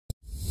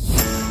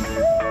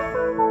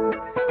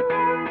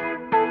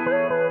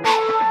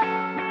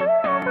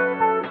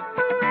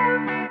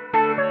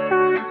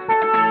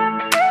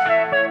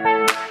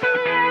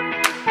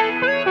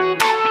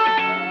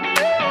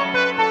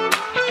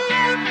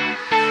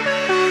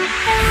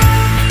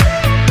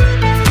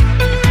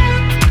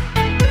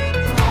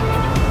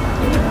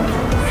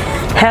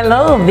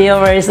Hello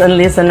viewers and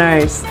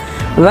listeners!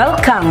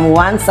 Welcome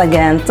once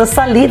again to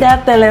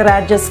Salida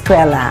Teleradio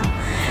Eskwela.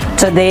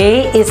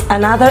 Today is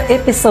another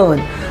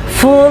episode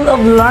full of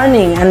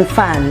learning and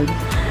fun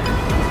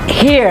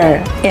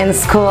here in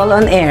School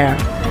on Air.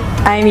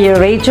 I'm your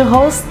radio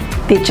host,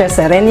 Teacher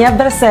Serenia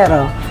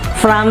Bracero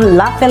from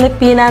La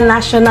Filipina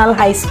National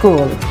High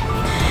School.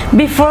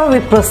 Before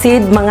we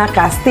proceed mga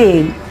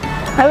kastig,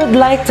 I would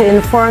like to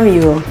inform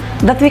you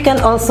that we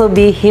can also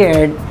be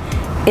heard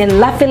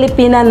in La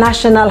Filipina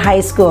National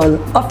High School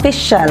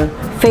official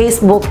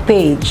Facebook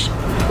page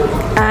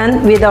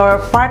and with our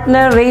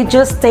partner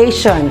radio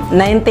station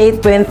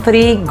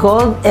 98.3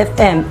 Gold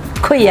FM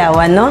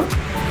Kuyawan, no?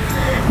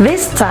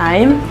 This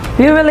time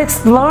we will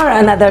explore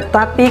another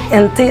topic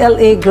in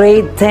TLE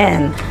grade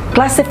 10,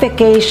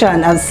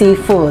 classification of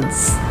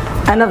seafoods.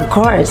 And of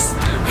course,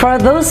 for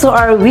those who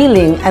are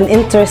willing and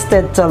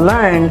interested to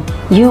learn,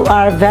 you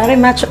are very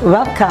much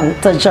welcome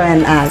to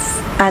join us.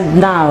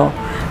 And now,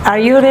 are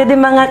you ready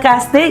mga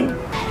kastig?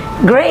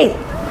 Great!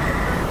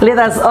 Let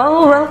us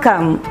all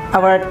welcome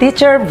our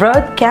teacher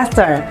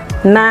broadcaster,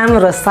 Ma'am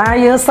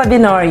Rosario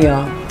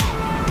Sabinorio.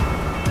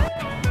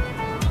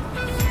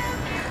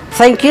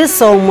 Thank you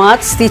so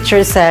much,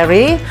 Teacher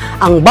Sari,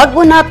 ang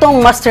bago natong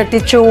Master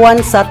Teacher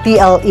 1 sa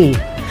TLE.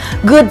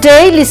 Good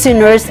day,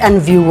 listeners and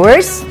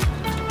viewers.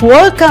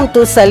 Welcome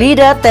to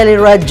Salida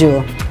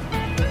Teleradio.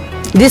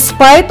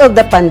 Despite of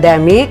the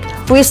pandemic,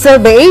 we still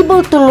be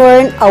able to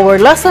learn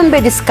our lesson by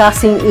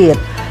discussing it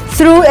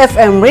through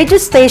FM radio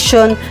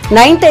station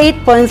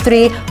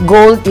 98.3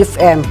 Gold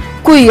FM,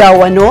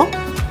 Kuyawan, no?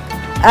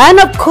 And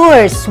of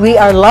course, we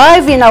are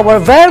live in our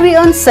very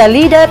own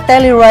Salida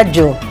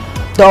Teleradio,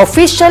 the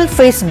official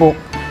Facebook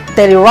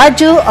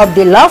Teleradio of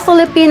the La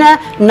Filipina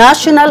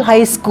National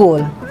High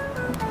School.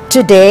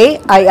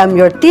 Today, I am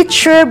your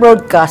teacher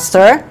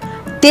broadcaster,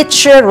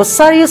 Teacher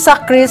Rosario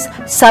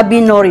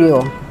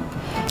Sabinorio.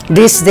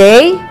 This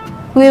day,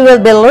 we will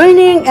be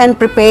learning and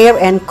prepare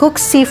and cook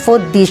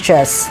seafood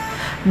dishes.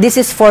 This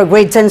is for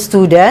grade 10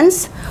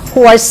 students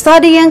who are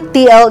studying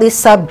TLE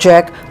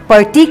subject,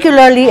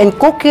 particularly in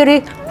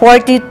Cookery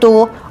Quarter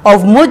 2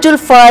 of Module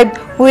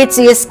 5, which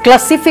is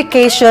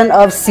classification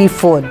of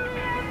seafood.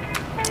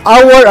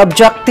 Our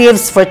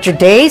objectives for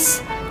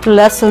today's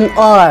lesson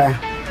are: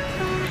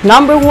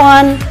 number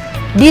 1,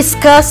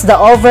 discuss the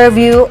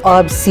overview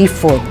of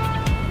seafood.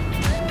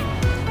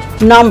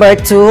 Number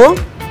 2,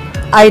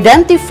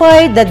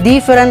 identify the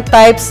different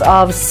types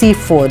of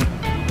seafood.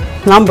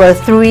 Number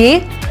 3,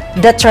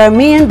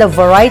 determine the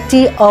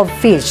variety of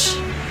fish.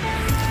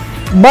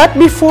 But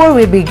before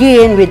we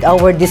begin with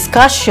our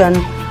discussion,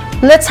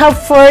 let's have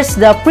first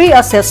the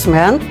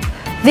pre-assessment.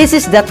 This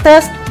is the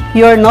test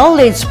your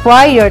knowledge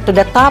prior to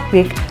the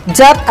topic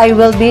that I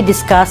will be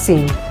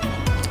discussing.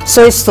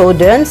 So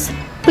students,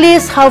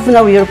 please have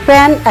now your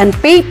pen and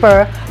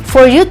paper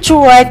for you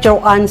to write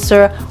your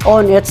answer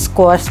on its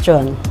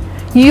question.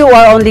 You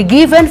are only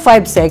given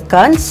 5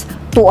 seconds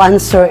to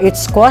answer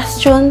its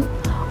question.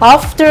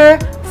 After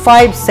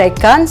 5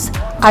 seconds,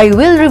 I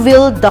will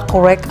reveal the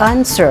correct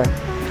answer.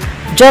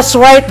 Just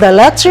write the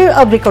letter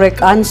of the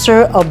correct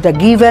answer of the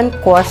given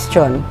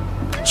question.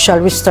 Shall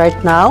we start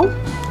now?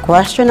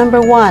 Question number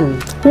 1.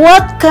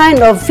 What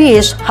kind of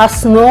fish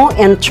has no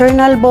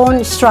internal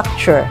bone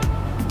structure?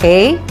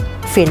 A.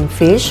 Fin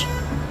fish.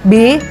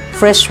 B.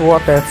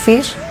 Freshwater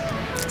fish.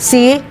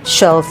 C.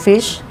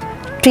 Shellfish.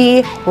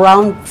 D.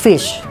 Round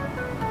fish.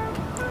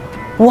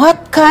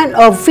 What kind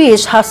of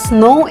fish has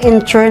no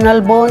internal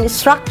bone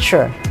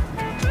structure?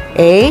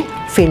 A.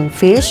 Fin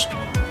fish.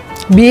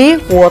 B.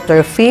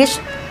 Water fish.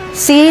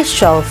 C.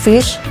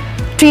 Shellfish.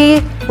 D.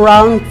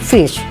 Round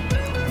fish.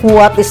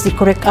 What is the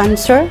correct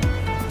answer?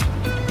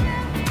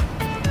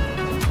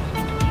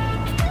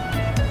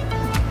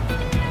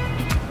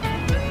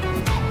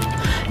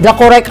 The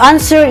correct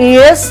answer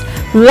is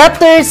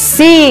letter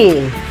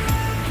C.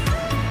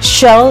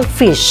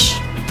 Shellfish.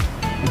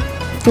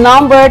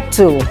 Number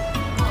 2.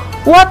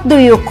 What do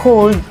you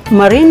call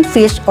marine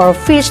fish or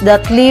fish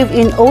that live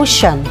in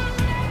ocean?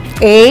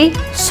 A.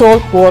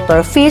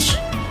 Saltwater fish.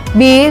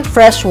 B.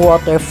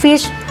 Freshwater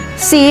fish.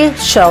 C.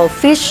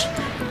 Shellfish.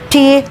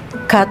 D.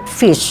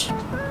 Catfish.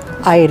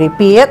 I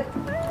repeat.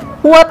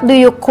 What do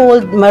you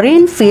call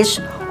marine fish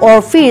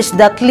or fish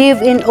that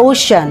live in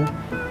ocean?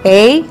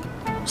 A.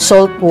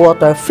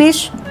 Saltwater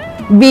fish.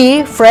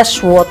 B.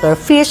 Freshwater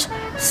fish.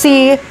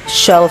 C.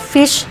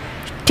 Shellfish.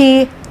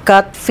 D.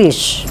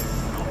 Catfish.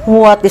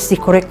 What is the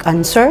correct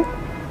answer?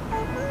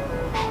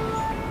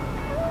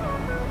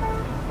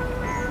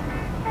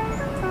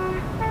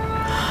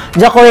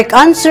 The correct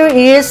answer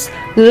is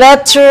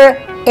letter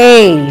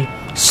A.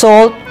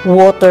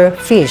 Saltwater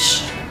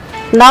fish.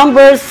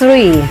 Number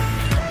 3.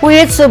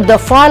 Which of the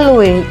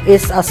following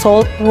is a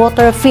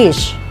saltwater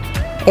fish?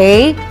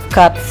 A.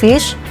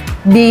 Catfish.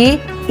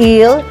 B.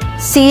 Eel.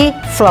 C.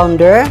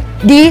 Flounder.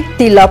 D.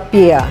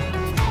 Tilapia.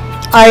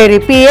 I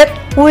repeat,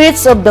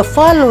 which of the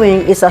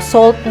following is a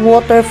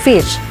saltwater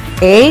fish?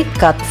 A.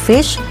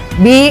 Catfish.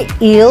 B.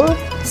 Eel.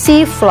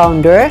 C.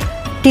 Flounder.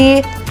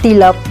 D.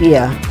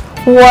 Tilapia.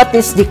 What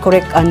is the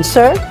correct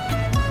answer?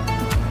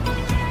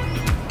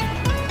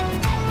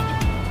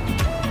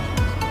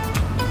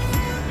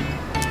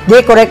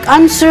 The correct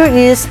answer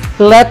is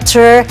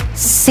letter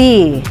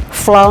C,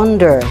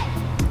 flounder.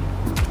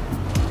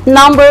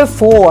 Number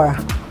 4.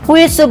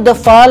 Which of the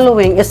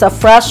following is a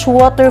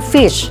freshwater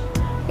fish?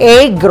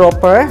 A.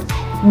 Grouper,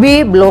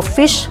 B.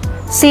 Blowfish,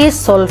 C.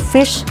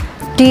 Saltfish,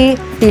 D.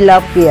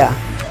 Tilapia.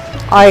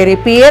 I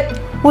repeat,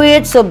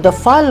 which of the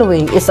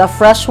following is a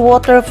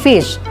freshwater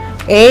fish?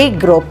 A.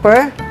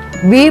 Grouper,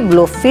 B.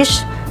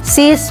 Blowfish,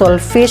 C.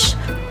 Saltfish,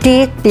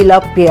 D.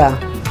 Tilapia.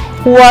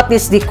 What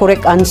is the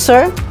correct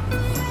answer?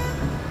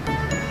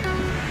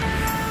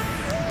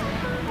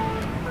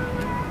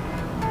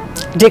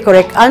 The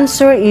correct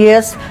answer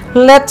is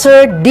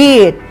letter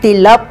D,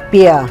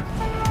 tilapia.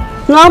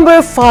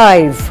 Number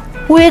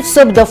 5. Which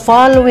of the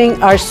following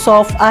are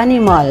soft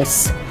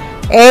animals?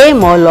 A.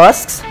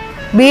 Mollusks,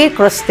 B.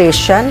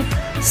 Crustacean,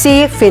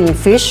 C.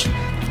 Finfish,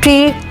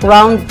 D.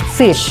 Round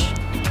fish.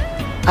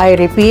 I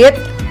repeat,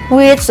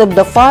 which of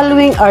the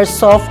following are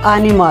soft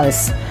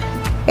animals?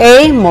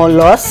 A.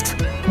 Mollusks,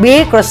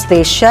 B.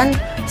 Crustacean,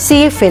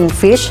 C.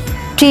 Finfish,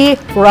 D.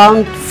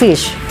 Round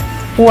fish.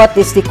 What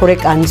is the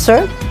correct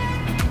answer?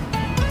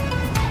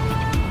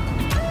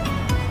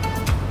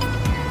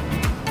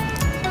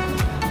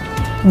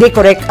 The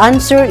correct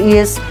answer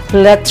is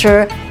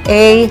letter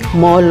A,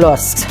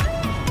 mollusks.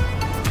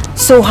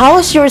 So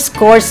how's your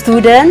score,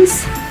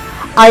 students?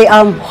 I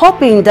am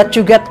hoping that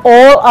you get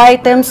all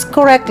items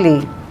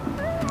correctly.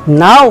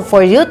 Now,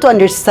 for you to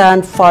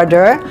understand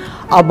further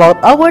about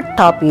our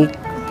topic,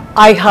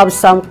 I have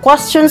some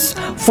questions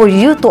for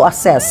you to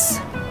assess.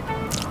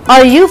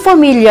 Are you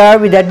familiar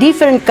with the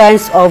different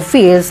kinds of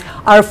fish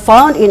are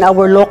found in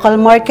our local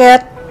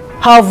market?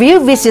 Have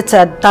you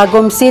visited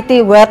Tagum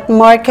City Wet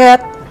Market?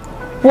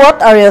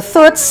 What are your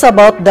thoughts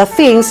about the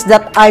things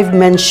that I've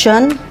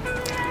mentioned?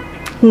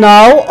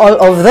 Now, all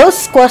of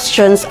those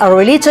questions are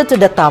related to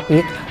the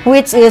topic,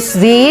 which is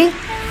the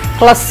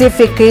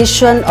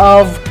classification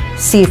of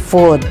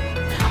seafood.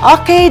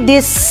 Okay,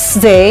 this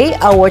day,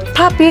 our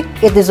topic,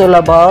 it is all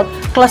about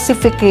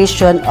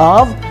classification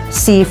of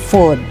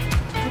seafood.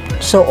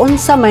 So,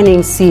 unsa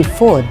maning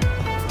seafood?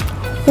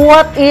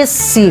 What is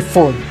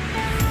seafood?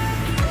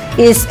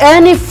 Is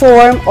any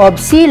form of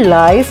sea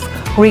life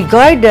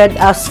regarded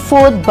as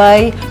food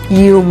by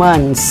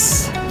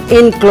humans.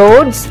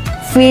 Includes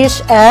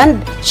fish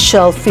and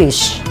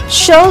shellfish.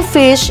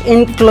 Shellfish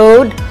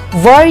include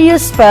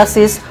various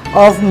species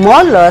of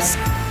mollusk,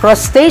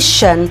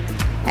 crustacean,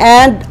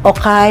 and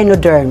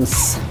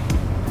echinoderms.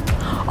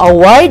 A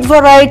wide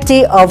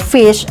variety of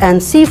fish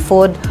and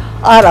seafood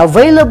are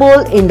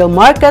available in the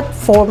market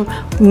from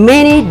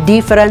many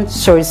different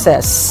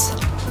sources.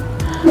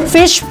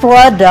 Fish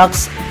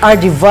products are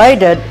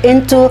divided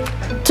into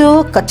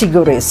two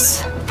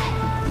categories.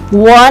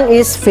 One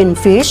is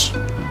finfish,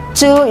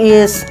 two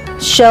is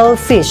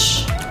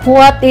shellfish.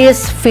 What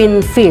is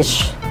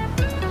finfish?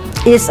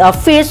 Is a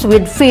fish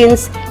with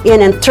fins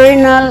in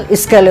internal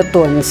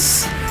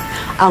skeletons.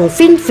 Ang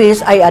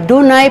finfish ay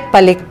adunay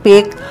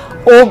palikpik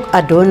ug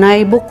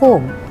adunay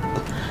bukog.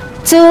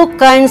 Two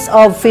kinds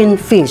of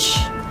finfish.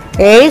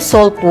 A.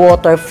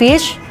 Saltwater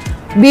fish,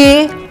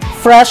 B.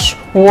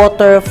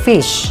 Freshwater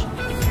fish.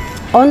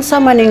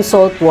 Unsa maning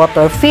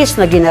saltwater fish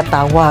na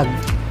ginatawag?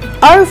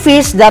 Are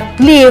fish that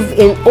live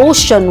in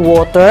ocean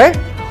water,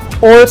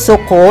 also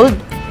called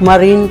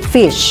marine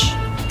fish.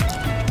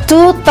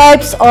 Two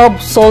types of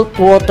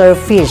saltwater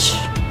fish.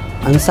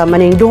 Unsa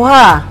maning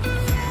duha?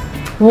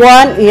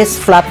 One is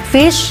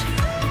flatfish,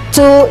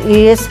 two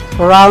is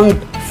round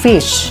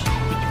fish.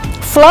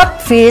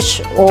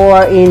 Flatfish,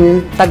 or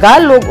in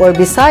Tagalog or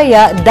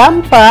Bisaya,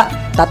 dampa,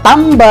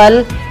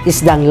 tatambal,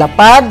 isdang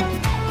lapad,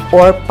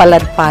 or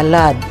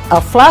palad-palad.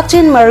 A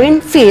flattened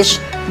marine fish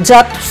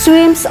that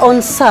swims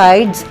on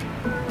sides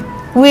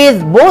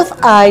with both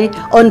eyes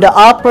on the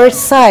upper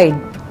side.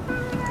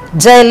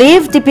 They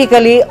live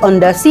typically on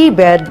the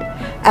seabed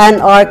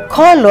and are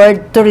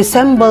colored to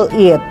resemble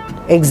it.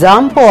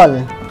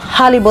 Example,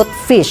 halibut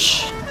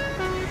fish.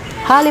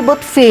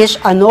 Halibut fish,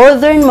 a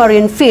northern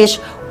marine fish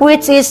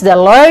which is the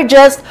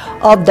largest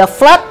of the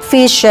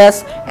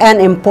flatfishes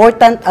and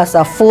important as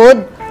a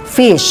food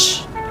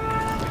fish.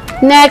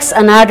 Next,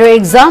 another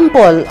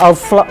example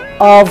of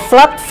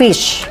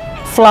flatfish,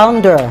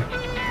 flounder,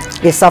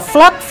 is a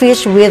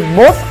flatfish with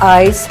both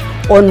eyes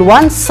on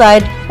one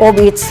side of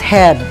its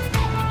head.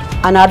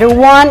 Another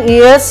one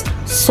is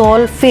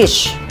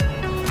saltfish.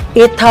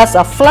 It has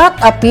a flat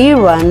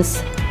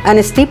appearance and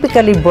is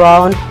typically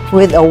brown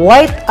with a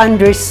white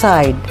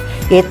underside.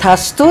 It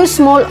has two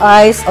small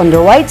eyes on the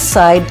right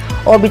side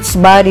of its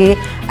body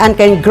and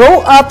can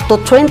grow up to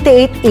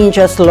 28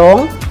 inches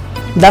long.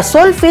 The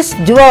saltfish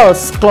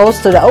dwells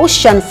close to the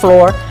ocean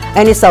floor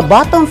and is a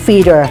bottom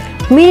feeder,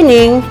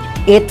 meaning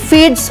it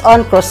feeds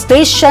on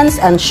crustaceans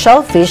and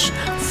shellfish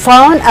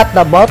found at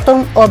the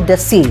bottom of the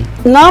sea.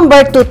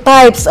 Number 2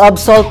 types of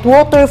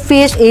saltwater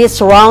fish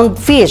is round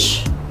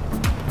fish.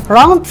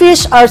 Round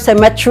fish are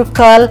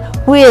symmetrical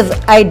with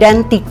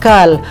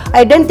identical.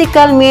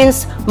 Identical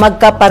means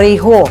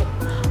magkapareho.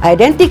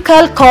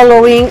 Identical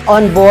coloring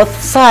on both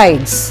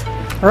sides.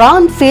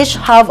 Round fish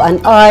have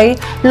an eye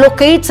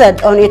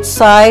located on its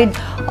side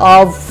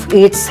of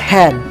its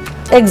head.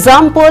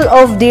 Example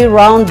of the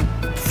round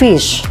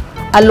fish,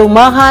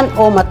 alumahan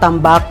o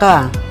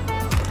matambaka.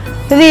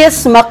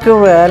 These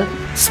mackerel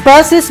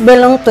species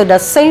belong to the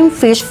same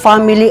fish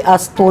family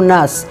as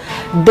tunas.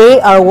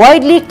 They are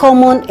widely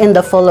common in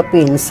the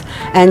Philippines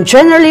and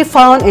generally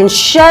found in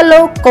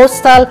shallow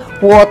coastal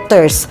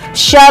waters.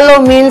 Shallow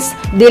means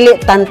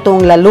dili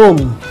tantong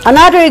lalum.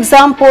 Another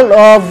example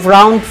of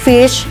round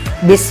fish,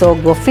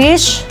 bisogo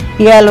fish,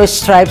 yellow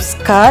striped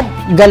cod,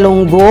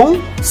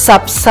 galunggong,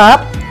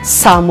 sapsap,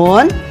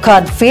 salmon,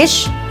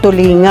 codfish,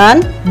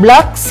 tulingan,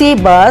 black sea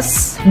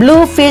bass,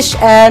 bluefish,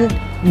 and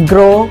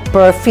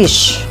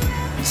grouperfish.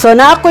 So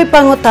na ako'y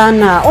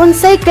pangutana,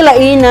 unsay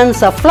kalainan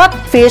sa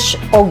flatfish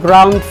o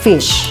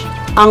groundfish?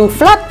 Ang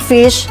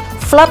flatfish,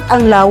 flat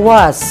ang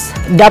lawas,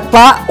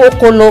 dapa o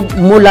kulob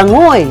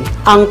mulangoy.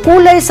 Ang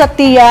kulay sa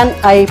tiyan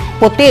ay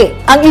puti.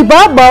 Ang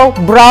ibabaw,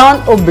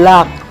 brown o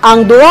black.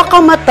 Ang duwa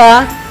ka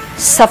mata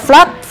sa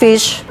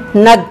flatfish,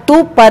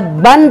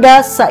 nagtupad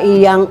banda sa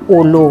iyang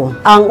ulo.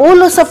 Ang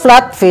ulo sa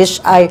flatfish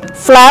ay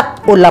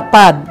flat o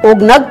lapad. Ug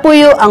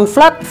nagpuyo ang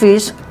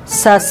flatfish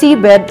sa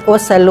seabed o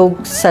sa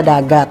lug sa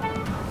dagat.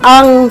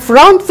 Ang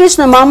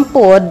roundfish na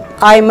mampod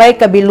ay may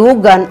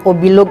kabilugan o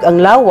bilog ang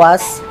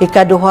lawas.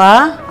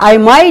 Ikaduha ay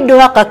may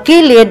duha ka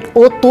kilid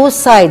o two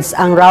sides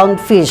ang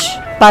roundfish.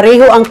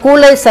 Pareho ang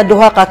kulay sa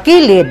duha ka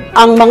kilid.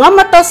 Ang mga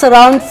mata sa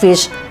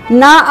roundfish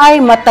na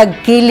ay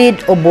matag kilid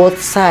o both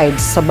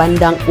sides sa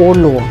bandang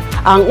ulo.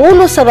 Ang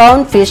ulo sa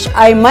roundfish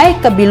ay may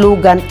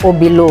kabilugan o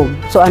bilog.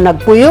 So ang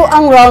nagpuyo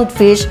ang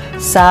roundfish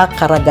sa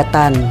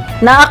karagatan.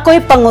 Na ako'y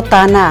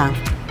pangutana,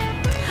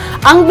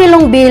 ang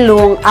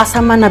bilong-bilong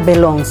asa man na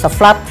belong, sa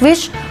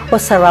flatfish o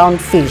sa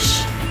roundfish?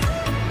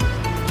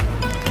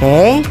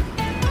 Okay?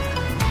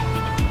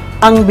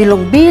 Ang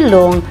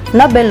bilong-bilong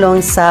na belong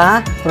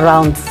sa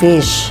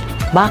roundfish.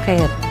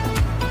 Bakit?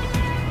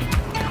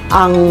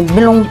 Ang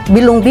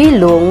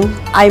bilong-bilong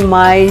ay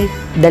may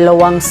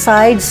dalawang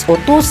sides o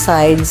two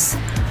sides.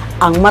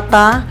 Ang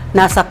mata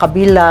nasa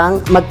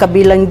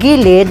magkabilang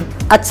gilid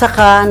at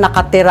saka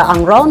nakatira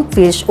ang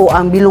roundfish o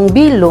ang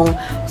bilong-bilong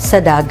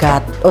sa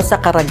dagat o sa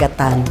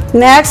karagatan.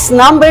 Next,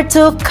 number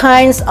 2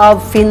 kinds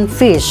of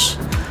finfish.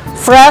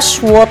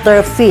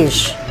 Freshwater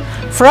fish.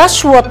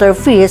 Freshwater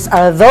fish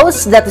are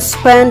those that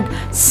spend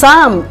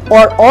some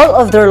or all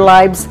of their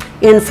lives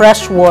in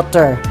fresh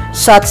water,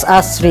 such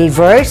as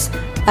rivers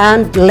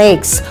and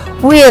lakes,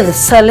 with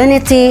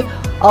salinity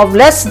of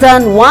less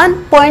than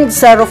 1.05%.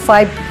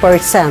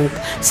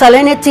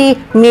 Salinity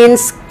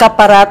means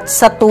kaparat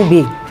sa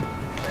tubig.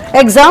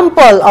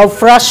 Example of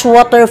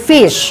freshwater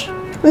fish.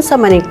 Unsa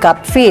man ang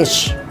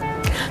catfish?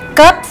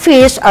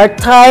 Catfish are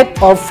type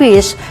of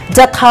fish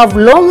that have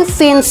long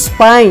thin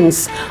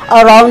spines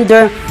around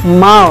their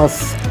mouth.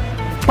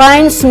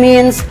 Spines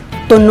means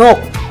tunok.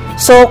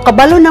 So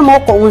kabalo na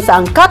mo kung unsa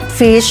ang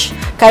catfish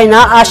kay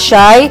naa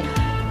siya'y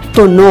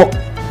tunok.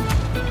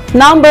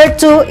 Number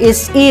 2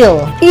 is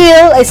eel.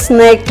 Eel is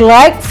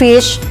snake-like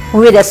fish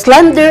with a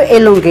slender,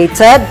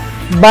 elongated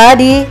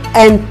body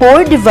and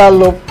poor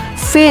developed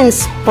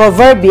fins,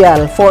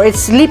 proverbial for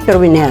its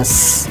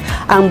slipperiness.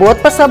 Ang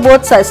buot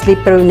pasabot sa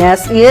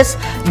slipperiness is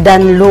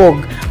danlog.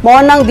 Mao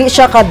nang di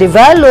siya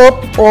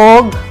ka-develop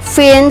og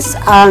fins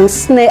ang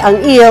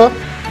eel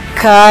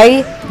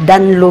kay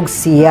danlog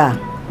siya.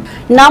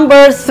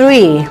 Number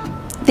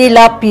 3,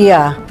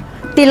 tilapia.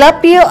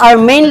 Tilapia are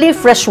mainly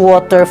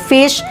freshwater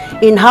fish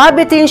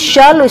inhabiting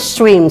shallow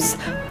streams,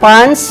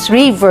 ponds,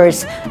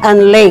 rivers,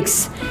 and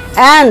lakes,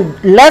 and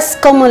less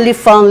commonly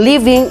found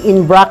living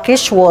in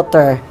brackish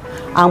water.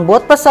 Ang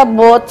buot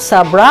pasabot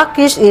sa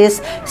brackish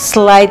is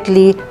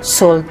slightly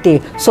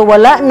salty. So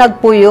wala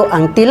nagpuyo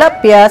ang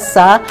tilapia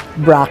sa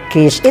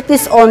brackish. It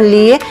is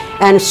only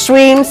in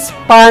streams,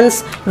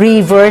 ponds,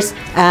 rivers,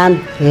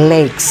 and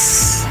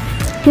lakes.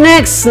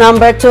 Next,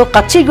 number 2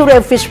 category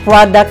of fish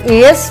product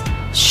is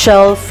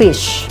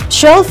shellfish.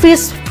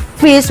 Shellfish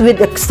fish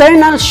with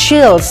external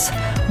shells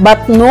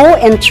but no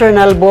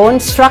internal bone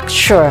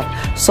structure.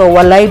 So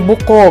walay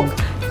bukog.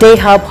 They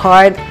have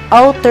hard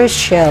outer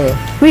shell.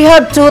 We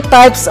have 2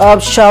 types of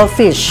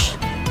shellfish.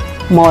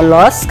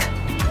 Mollusk.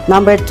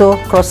 Number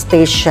 2,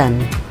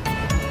 crustacean.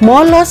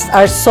 Mollusks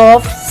are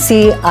soft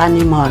sea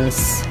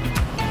animals.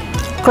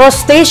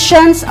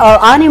 Crustaceans are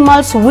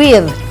animals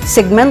with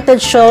segmented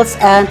shells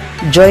and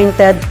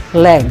jointed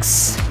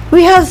legs.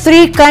 We have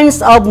 3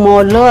 kinds of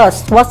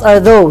mollusks. What are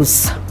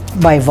those?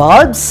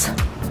 Bivalves,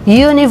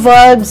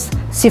 univalves,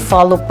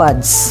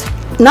 cephalopods.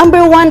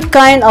 Number 1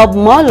 kind of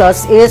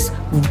mollusk is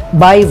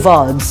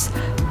bivalves.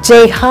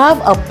 They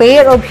have a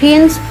pair of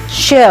hinge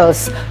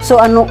shells. So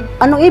anong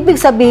ibig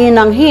sabihin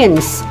ng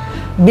hinge?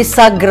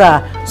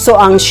 Bisagra. So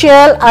ang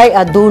shell ay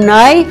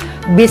adunay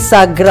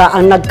bisagra.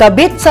 Ang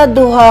nagkabit sa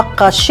duha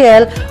ka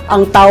shell,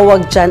 ang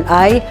tawag dyan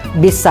ay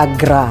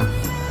bisagra.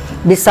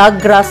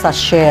 bisagra sa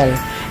shell.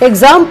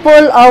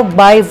 Example of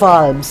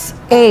bivalves.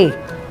 A.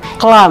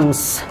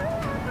 Clams.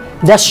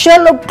 The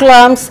shell of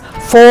clams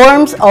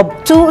forms of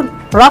two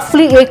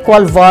roughly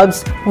equal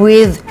valves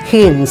with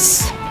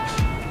fins.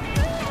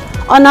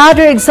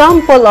 Another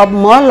example of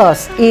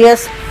mollusk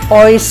is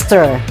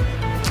oyster.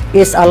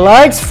 Is a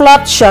large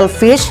flat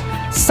shellfish.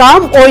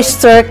 Some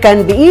oyster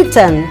can be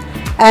eaten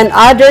and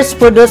others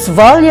produce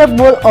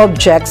valuable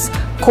objects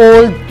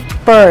called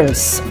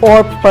pearls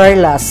or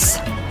perlas.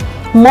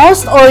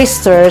 Most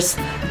oysters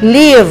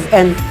live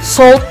in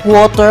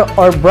saltwater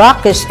or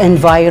brackish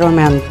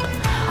environment.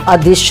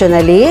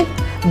 Additionally,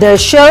 their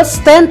shells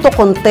tend to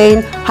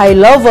contain high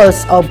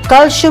levels of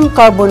calcium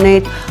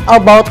carbonate,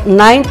 about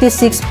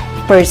 96%.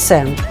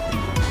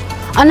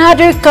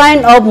 Another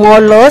kind of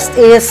mollusk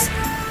is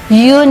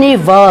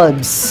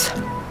univalves.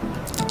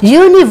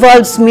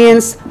 Univalves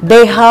means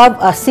they have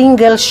a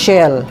single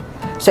shell.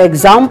 So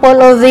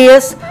example of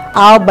this,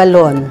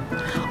 abalone.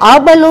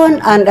 Abalone,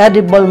 an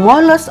edible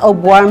mollusk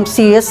of warm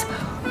seas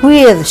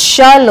with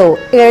shallow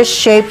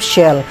ear-shaped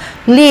shell,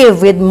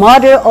 live with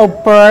mother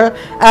of pearl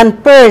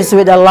and pairs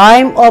with a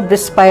line of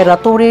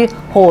respiratory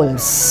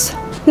holes.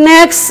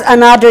 Next,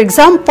 another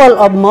example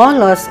of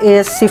mollusk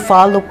is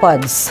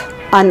cephalopods,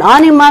 an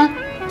animal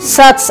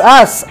such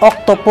as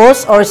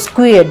octopus or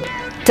squid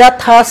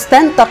that has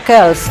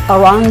tentacles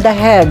around the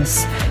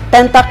heads.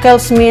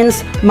 Tentacles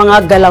means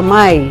mga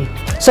galamay.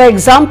 So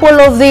example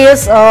of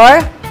these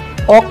are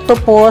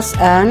octopus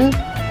and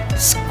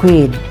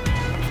squid.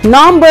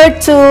 Number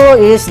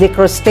 2 is the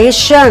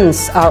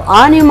crustaceans, are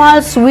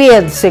animals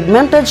with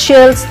segmented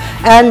shells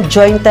and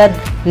jointed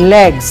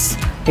legs.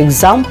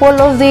 Example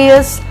of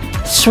these,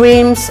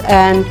 shrimps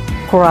and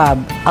crab.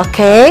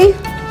 Okay?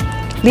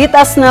 Let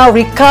us now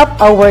recap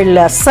our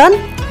lesson.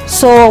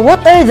 So,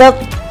 what are the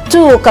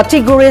two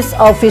categories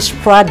of fish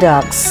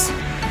products?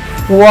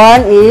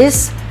 One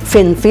is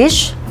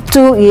finfish,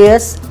 two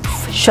is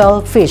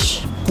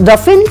shellfish. The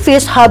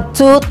finfish have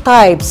two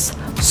types,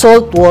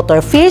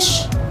 saltwater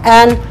fish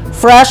and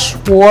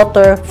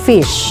freshwater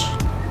fish.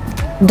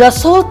 The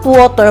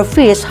saltwater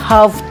fish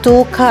have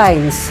two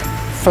kinds,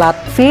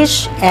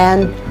 flatfish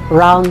and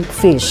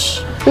roundfish.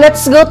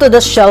 Let's go to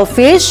the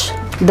shellfish.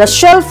 The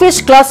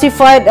shellfish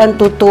classified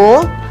into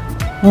two,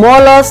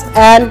 mollusk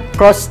and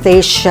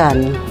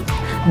crustacean.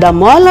 The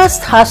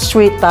mollusk has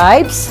three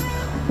types.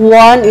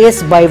 One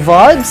is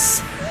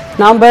bivalves,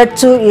 number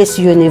 2 is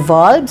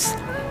univalves,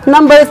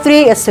 number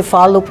 3 is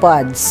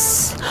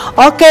cephalopods.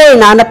 Okay,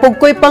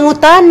 nanapog ko'y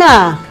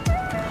pangutana.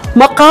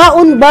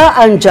 Makaon ba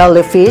ang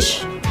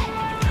jellyfish?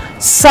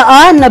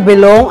 Saan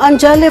nabilong ang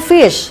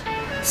jellyfish?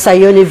 Sa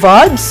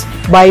univalves,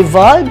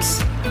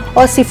 bivalves,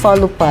 o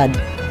cephalopod?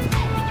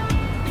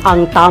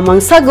 Ang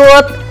tamang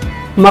sagot,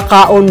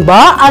 makaon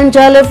ba ang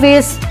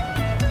jellyfish?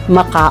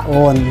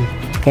 Makaon.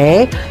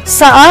 Okay?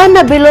 Saan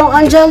nabilong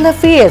ang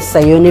jellyfish?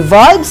 Sa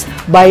univalves,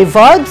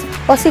 bivalves,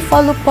 o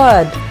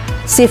cephalopod?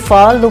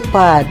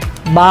 Cephalopod.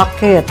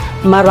 Bakit?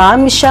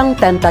 Marami siyang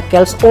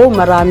tentacles o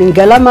maraming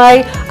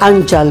galamay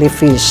ang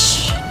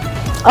jellyfish.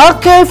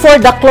 Okay,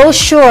 for the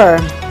closure.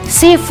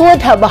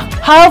 Seafood have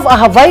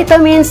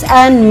vitamins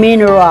and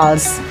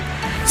minerals.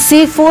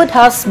 Seafood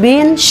has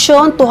been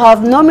shown to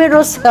have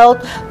numerous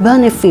health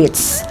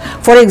benefits.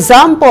 For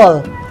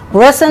example,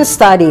 recent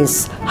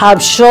studies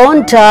have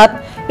shown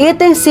that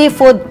eating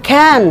seafood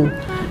can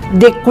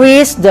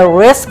decrease the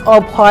risk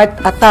of heart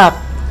attack,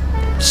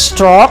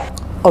 stroke,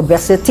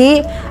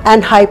 obesity,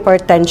 and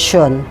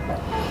hypertension.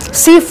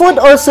 Seafood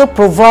also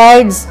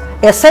provides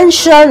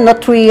essential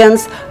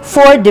nutrients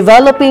for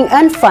developing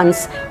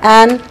infants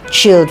and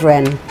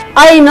children.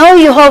 I know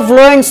you have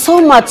learned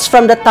so much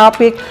from the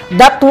topic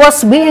that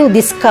was being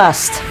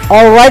discussed.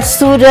 Alright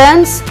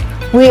students,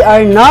 we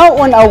are now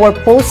on our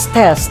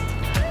post-test.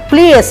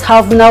 Please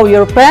have now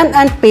your pen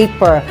and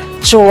paper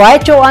to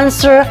write your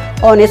answer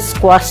on its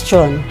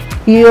question.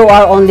 You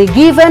are only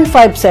given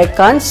 5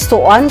 seconds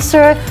to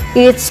answer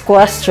each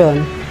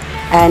question.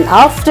 And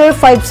after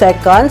 5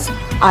 seconds,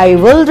 I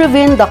will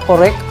reveal the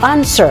correct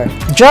answer.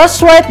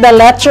 Just write the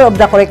letter of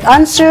the correct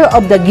answer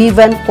of the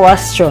given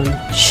question.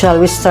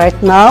 Shall we start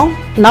now?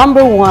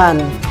 Number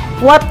 1.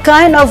 What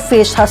kind of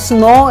fish has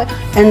no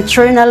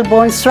internal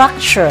bone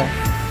structure?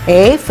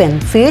 A.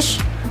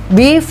 Finfish,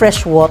 B.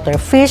 Freshwater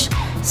fish,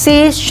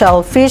 C.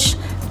 Shellfish,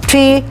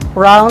 D.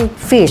 Round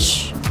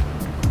fish.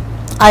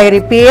 I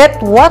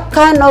repeat, what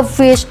kind of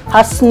fish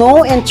has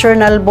no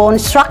internal bone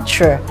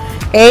structure?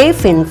 A.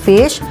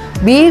 Finfish,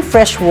 B.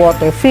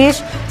 Freshwater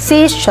fish,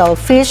 C.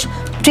 Shellfish,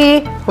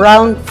 D.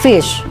 Round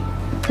fish.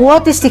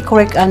 What is the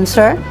correct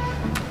answer?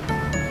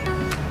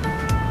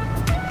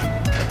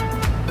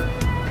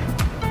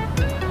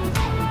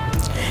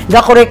 The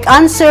correct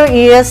answer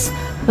is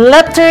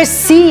letter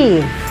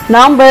C.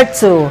 Number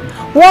 2.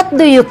 What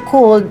do you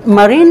call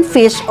marine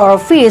fish or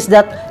fish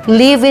that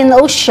live in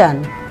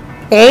ocean?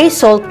 A.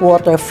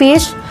 Saltwater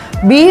fish,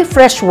 B.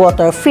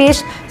 Freshwater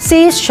fish,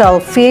 C.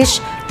 Shellfish,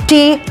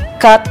 D.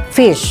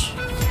 Catfish.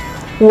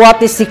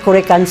 What is the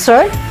correct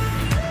answer?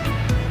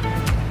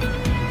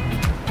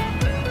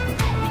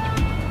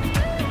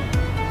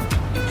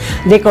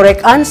 The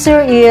correct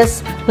answer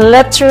is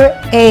letter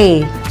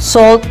A,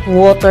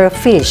 saltwater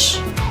fish.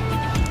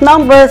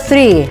 Number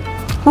 3.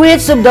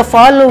 Which of the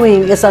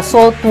following is a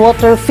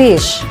saltwater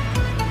fish?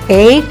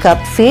 A.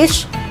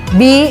 Catfish,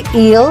 B.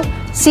 Eel,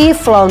 C.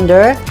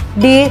 Flounder,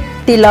 D.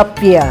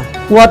 Tilapia.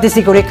 What is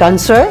the correct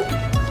answer?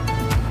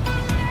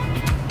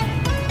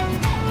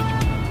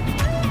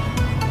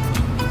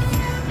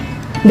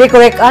 The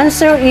correct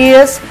answer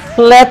is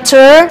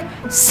letter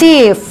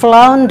C.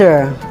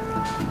 Flounder.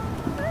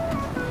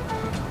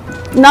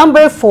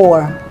 Number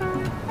 4.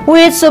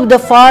 Which of the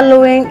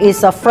following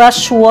is a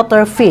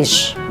freshwater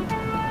fish?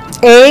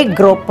 A.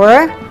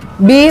 Grouper,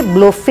 B.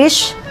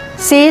 Bluefish,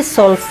 C.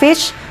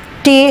 Saltfish,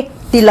 D.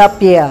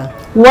 Tilapia.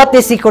 What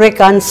is the correct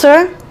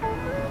answer?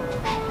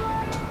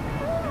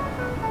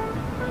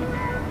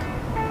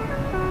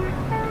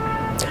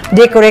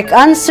 The correct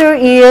answer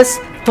is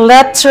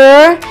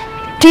letter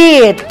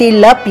D.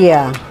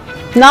 Tilapia.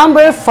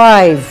 Number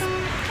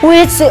 5.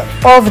 Which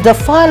of the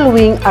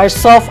following are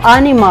soft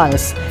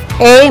animals?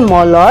 A.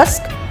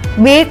 Mollusk,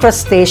 B.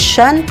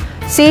 Crustacean,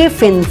 C.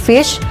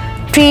 Finfish,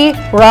 D.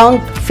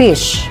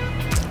 Roundfish.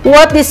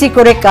 What is the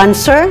correct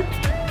answer?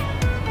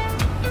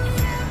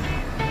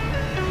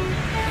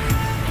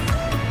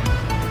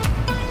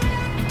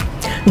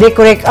 The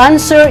correct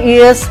answer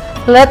is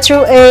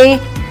letter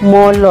A.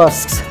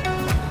 Mollusks.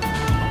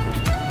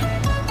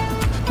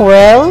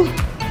 Well,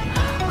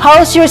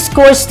 how's your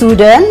score,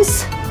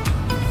 students?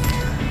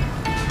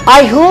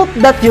 I hope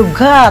that you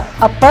got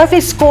a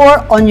perfect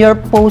score on your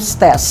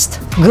post-test.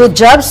 Good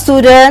job,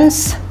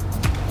 students!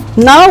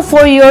 Now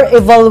for your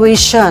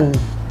evaluation.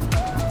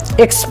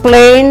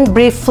 Explain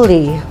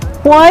briefly,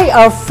 why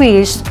are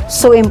fish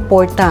so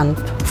important?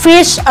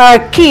 Fish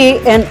are key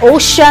in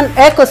ocean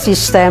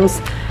ecosystems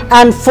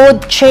and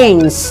food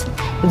chains.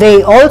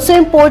 They also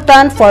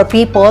important for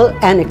people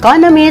and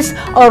economies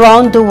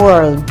around the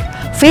world.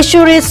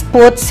 Fisheries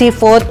put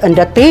seafood on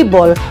the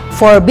table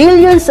for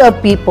billions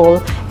of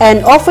people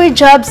and offer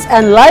jobs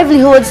and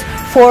livelihoods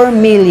for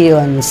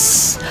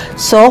millions.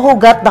 So, who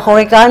got the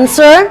correct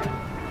answer?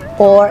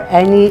 Or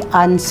any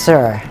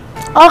answer?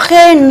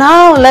 Okay,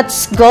 now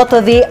let's go to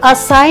the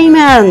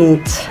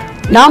assignment.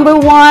 Number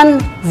 1,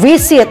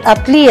 visit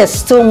at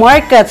least 2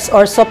 markets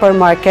or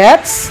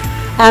supermarkets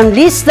and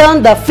list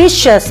down the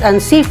fishes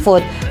and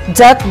seafood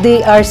that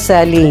they are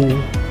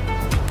selling.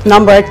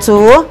 Number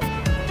 2,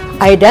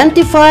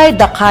 identify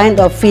the kind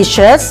of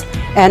fishes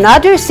and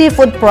other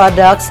seafood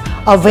products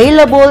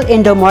available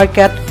in the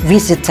market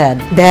visited.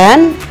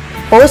 Then,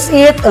 post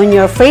it on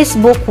your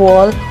Facebook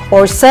wall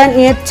or send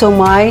it to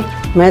my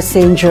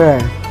messenger.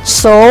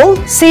 So,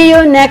 see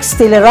you next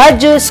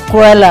Teleradio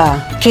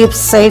Eskwela. Keep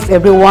safe,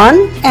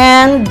 everyone,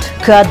 and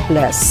God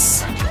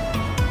bless.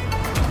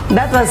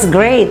 That was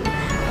great.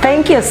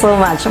 Thank you so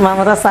much,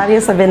 Ma'am Rosario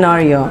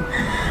SABINORIO.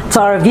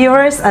 To our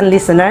viewers and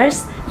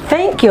listeners,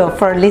 thank you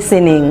for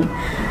listening.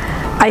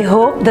 I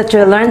hope that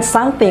you learned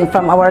something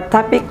from our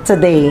topic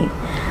today.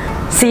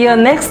 See you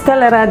next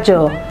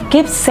Teleradio.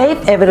 Keep safe,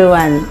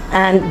 everyone,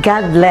 and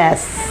God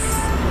bless.